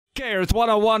Okay, it's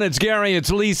 101. It's Gary.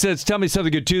 It's Lisa. It's Tell Me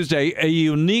Something Good Tuesday. A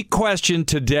unique question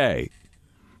today.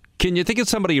 Can you think of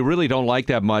somebody you really don't like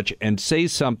that much and say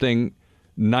something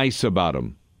nice about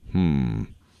them?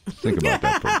 Think about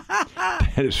that.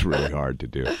 That is really hard to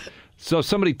do. So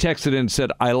somebody texted in and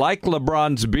said, I like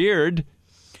LeBron's beard.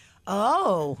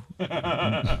 Oh.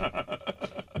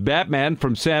 Batman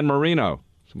from San Marino.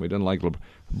 Somebody doesn't like LeBron.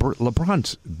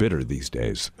 LeBron's bitter these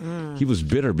days. He was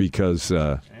bitter because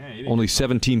only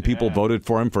 17 people voted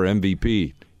for him for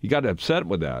MVP. He got upset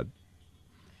with that.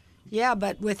 Yeah,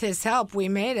 but with his help, we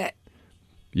made it.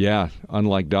 Yeah,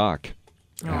 unlike Doc.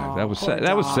 Yeah, that was sad.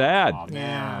 That was sad.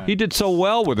 Yeah. He did so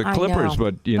well with the Clippers,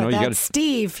 but you got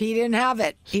Steve. He didn't have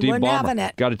it. He wasn't having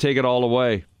it. Got to take it all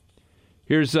away.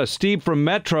 Here's Steve from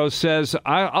Metro says,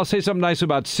 I'll say something nice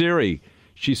about Siri.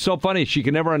 She's so funny. She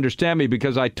can never understand me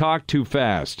because I talk too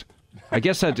fast. I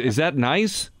guess is that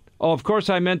nice? Oh, of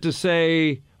course I meant to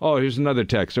say. Oh, here's another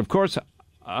text. Of course,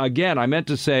 again, I meant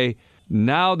to say.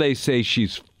 Now they say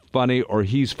she's funny or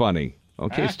he's funny.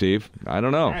 Okay, Steve. I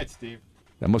don't know. All right, Steve.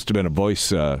 That must have been a voice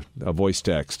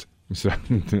text. So,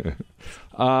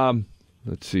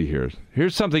 let's see here.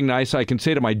 Here's something nice I can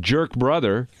say to my jerk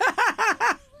brother.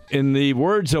 In the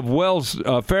words of Wells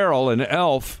Farrell and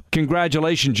Elf,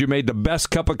 congratulations, you made the best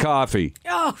cup of coffee.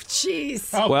 Oh,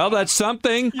 jeez. Well, that's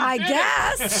something. I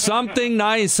guess. Something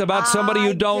nice about somebody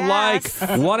you don't like.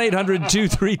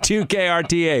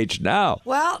 1-800-232-KRTH. Now.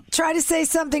 Well, try to say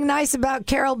something nice about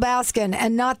Carol Baskin,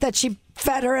 and not that she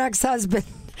fed her ex-husband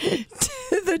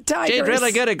to the Tigers. She's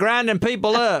really good at grinding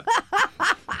people up.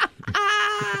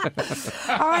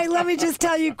 All right, let me just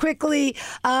tell you quickly,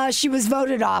 she was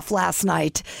voted off last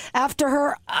night after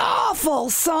her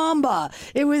awful samba.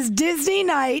 It was Disney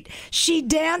night. She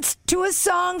danced to a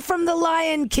song from The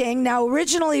Lion King. Now,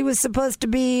 originally it was supposed to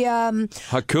be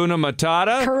Hakuna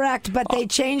Matata? Correct, but they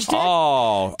changed it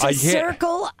to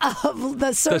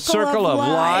Circle of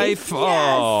Life. Yes,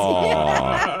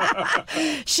 Oh.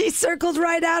 yes. She circled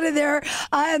right out of there.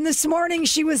 And this morning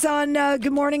she was on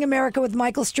Good Morning America with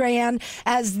Michael Strahan,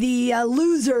 as the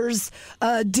losers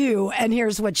do. And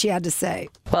here's what she had to say.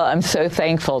 Well, I'm so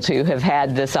thankful to have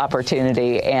had this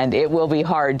opportunity, and it will be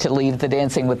hard to leave the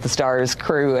Dancing with the Stars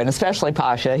crew, and especially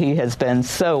Pasha. He has been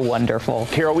so wonderful.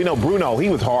 Carol, we know Bruno, he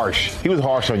was harsh. He was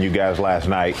harsh on you guys last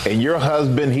night. And your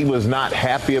husband, he was not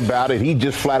happy about it. He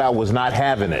just flat out was not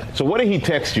having it. So what did he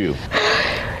text you?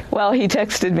 Well, he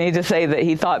texted me to say that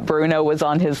he thought Bruno was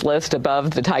on his list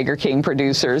above the Tiger King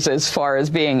producers as far as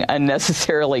being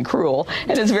unnecessarily cruel.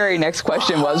 And his very next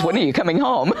question was, when are you coming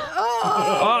home?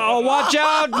 Oh, watch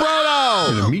out,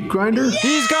 Bruno! In a meat grinder? Yes.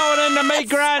 He's going in the meat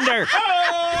grinder.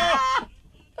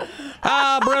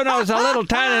 Bruno's a little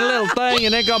tiny little thing,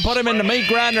 and they're going to put him in the meat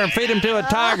grinder and feed him to a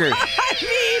tiger.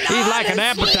 He's like an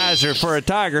appetizer for a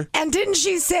tiger. And didn't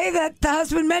she say that the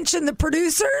husband mentioned the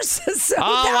producers?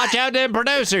 Watch out, them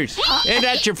producers. Ain't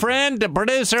that your friend, the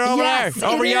producer over there,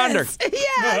 over yonder?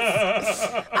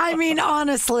 Yes. I mean,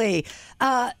 honestly,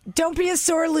 don't be a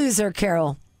sore loser,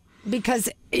 Carol, because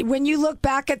when you look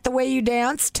back at the way you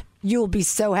danced, you'll be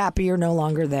so happy you're no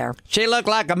longer there. She looked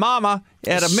like a mama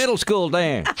at a middle school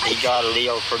dance. She got a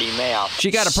real pretty mouth. She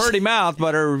got a pretty mouth,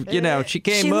 but she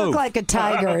can't move. She looked like a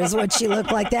tiger is what she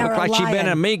looked like. Looked like she'd been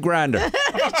in a meat grinder.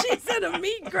 She's in a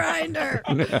meat grinder.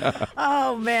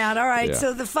 Oh, man. All right,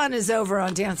 so the fun is over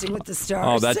on Dancing with the Stars.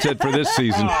 Oh, that's it for this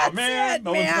season. Oh, man.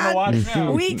 No one's going to watch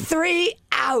now. Week 3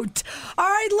 out. All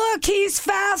right, look, he's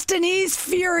fast and he's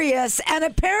furious. And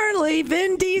apparently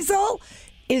Vin Diesel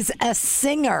is a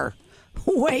singer.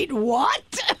 Wait, what?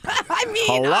 I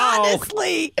mean,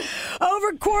 honestly,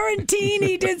 over quarantine,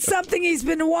 he did something he's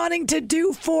been wanting to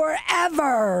do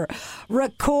forever.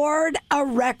 Record a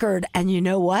record. And you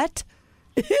know what?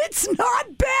 It's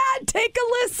not bad. Take a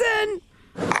listen.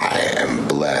 I am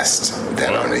blessed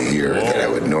that on a year that I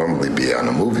would normally be on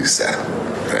a movie set.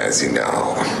 And as you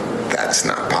know, that's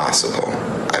not possible.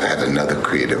 I've had another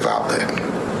creative outlet,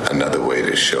 another way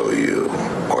to show you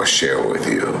or share with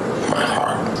you my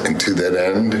heart. And to that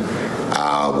end,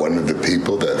 one of the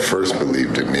people that first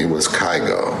believed in me was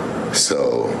Kygo.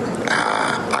 So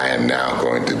I am now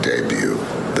going to debut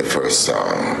the first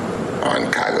song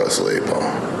on Kygo's label.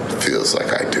 Feels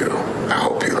Like I Do. I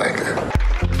hope you like it.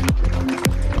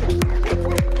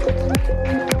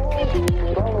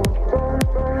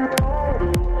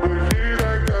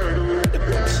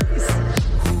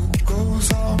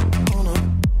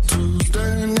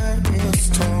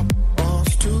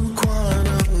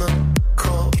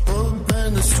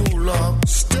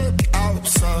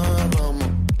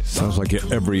 Sounds like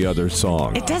every other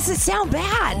song. It doesn't sound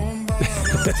bad.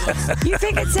 You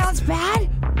think it sounds bad?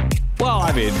 Well,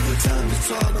 I mean,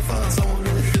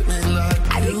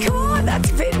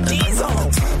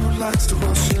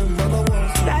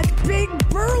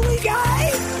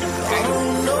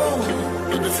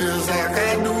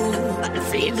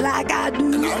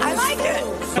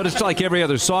 But it's like every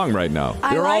other song right now.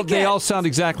 They all sound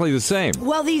exactly the same.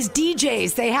 Well, these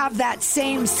DJs, they have that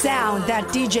same sound, that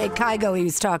DJ Kygo he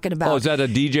was talking about. Oh, is that a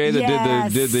DJ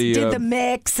that did the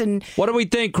mix? And what do we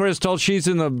think, Crystal? She's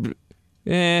in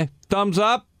the thumbs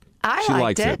up? She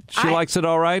likes it. She likes it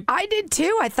all right? I did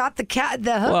too. I thought the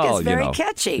hook is very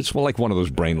catchy. It's like one of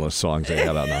those brainless songs they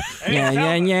have out now. Yeah. It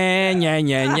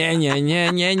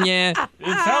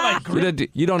sounds like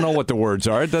Groot. You don't know what the words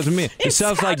are. It doesn't mean. It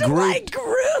sounds like Groot.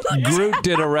 Groot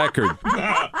did a record.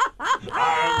 I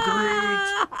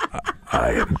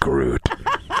am Groot.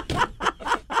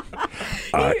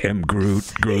 I am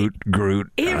Groot.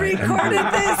 He recorded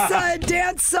this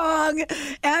dance song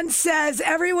and says,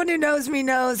 everyone who knows me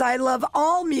knows I love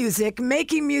all music.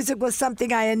 Making music was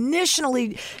something I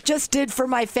initially just did for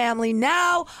my family.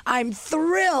 Now I'm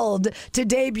thrilled to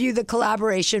debut the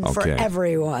collaboration for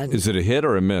everyone. Is it a hit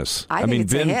or a miss? I mean,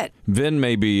 it's a hit. Vin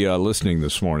may be listening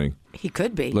this morning. He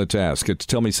could be. Let's ask. It's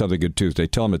Tell Me Something Good Tuesday.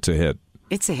 Tell him it's a hit.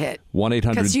 It's a hit. 1-800-232.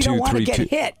 Because you don't want to get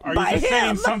hit Are by you just him.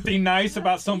 saying something nice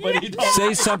about somebody?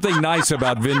 Say something nice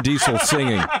about Vin Diesel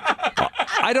singing.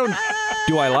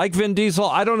 Do I like Vin Diesel?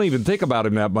 I don't even think about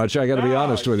him that much. I got to be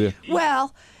honest with you.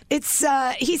 Well, it's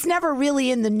he's never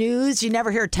really in the news. You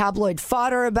never hear tabloid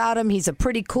fodder about him. He's a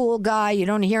pretty cool guy. You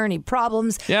don't hear any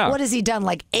problems. Yeah. What has he done?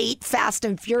 Like 8 Fast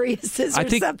and Furiouses or I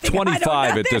think something?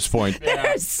 25 at this point.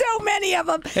 There's so many of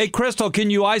them. Hey, Crystal, can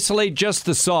you isolate just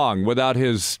the song without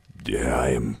his... Yeah,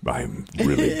 I'm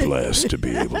really blessed to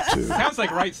be able to. Sounds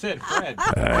like Right Said Fred.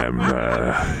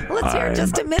 Let's hear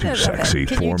just a minute too sexy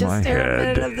of it. Can you for just my hear a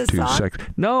head. minute of the Too song?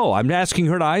 No, I'm asking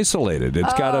her to isolate it.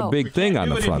 It's got a big thing on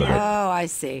the front of it. Oh, I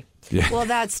see. Yeah. Well,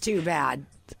 that's too bad.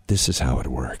 This is how it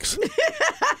works.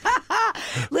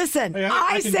 Listen, Hey,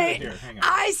 I can do it here. Hang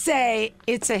on. say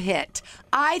it's a hit.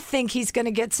 I think he's going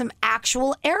to get some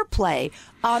actual airplay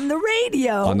on the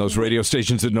radio. On those radio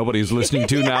stations that nobody's listening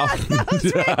to now.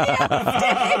 Those radio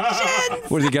stations.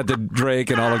 Where you got the Drake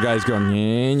and all the guys going,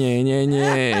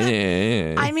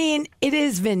 yeah. I mean, it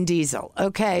is Vin Diesel,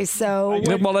 okay? So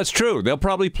Well, that's true. They'll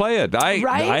probably play it. Right?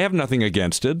 I have nothing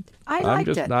against it. I liked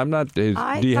it. I'm not. Do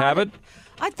I you thought have it?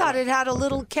 I thought it had a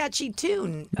little catchy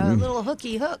tune, a little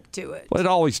hooky hook to it. Well, it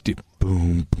always did.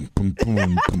 Boom, boom, boom, boom,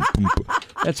 boom, boom, boom.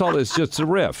 That's all. It's just a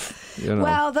riff. You know?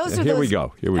 Well, those are Here those. we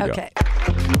go. Here we go. Okay.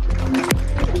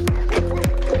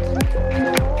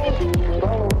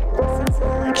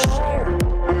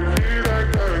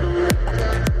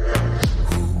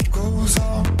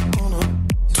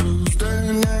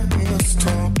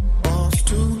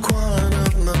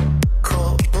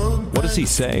 What is he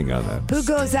saying on that? Who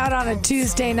goes out on a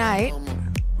Tuesday night?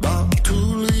 About to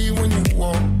leave when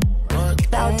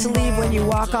you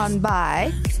walk on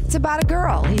by. It's about a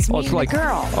girl. He's meeting a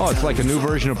girl. Oh, it's like a new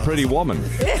version of Pretty Woman.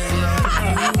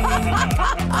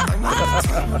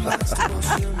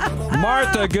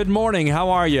 Martha, good morning. How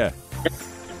are you?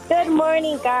 Good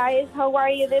morning, guys. How are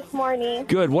you this morning?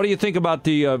 Good. What do you think about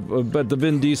the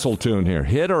Vin Diesel tune here?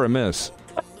 Hit or a miss?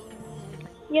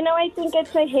 I think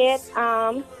it's a hit.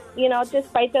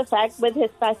 Despite the fact with his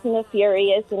Fast and the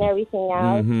Furious and everything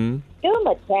else. Mm-hmm. Give him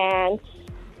a chance.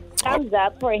 Thumbs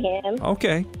up for him.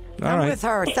 Okay. All I'm right. with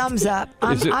her. Thumbs up.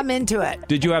 I'm into it.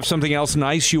 Did you have something else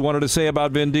nice you wanted to say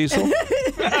about Vin Diesel?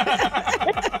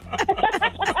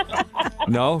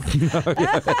 No?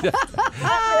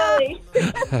 Really.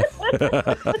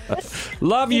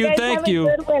 Love you. Thank you.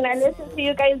 Have a good one. I listen to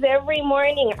you guys every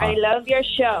morning. I love your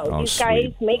show. You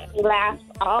guys make me laugh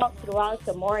all throughout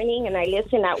the morning, and I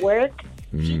listen at work.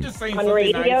 She just saying on something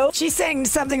radio. nice. She's saying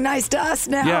something nice to us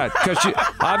now. Yeah, because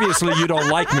obviously you don't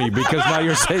like me because now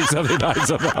you're saying something nice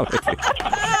about me.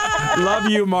 Love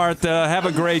you, Martha. Have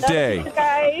a great day. Love you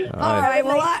guys. All right.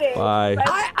 Well, Bye.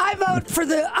 I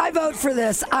vote for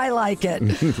this. I like it.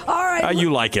 All right.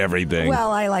 You like everything.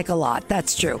 Well, I like a lot.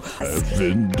 That's true.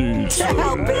 Vin Diesel.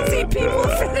 How busy people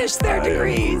finish their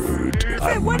degrees.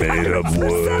 I'm made of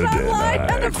wood and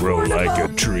I grow like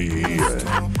a tree.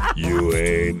 You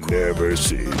ain't never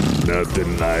seen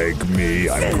nothing like me.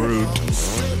 I'm Groot.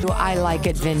 I like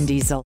it, Vin Diesel.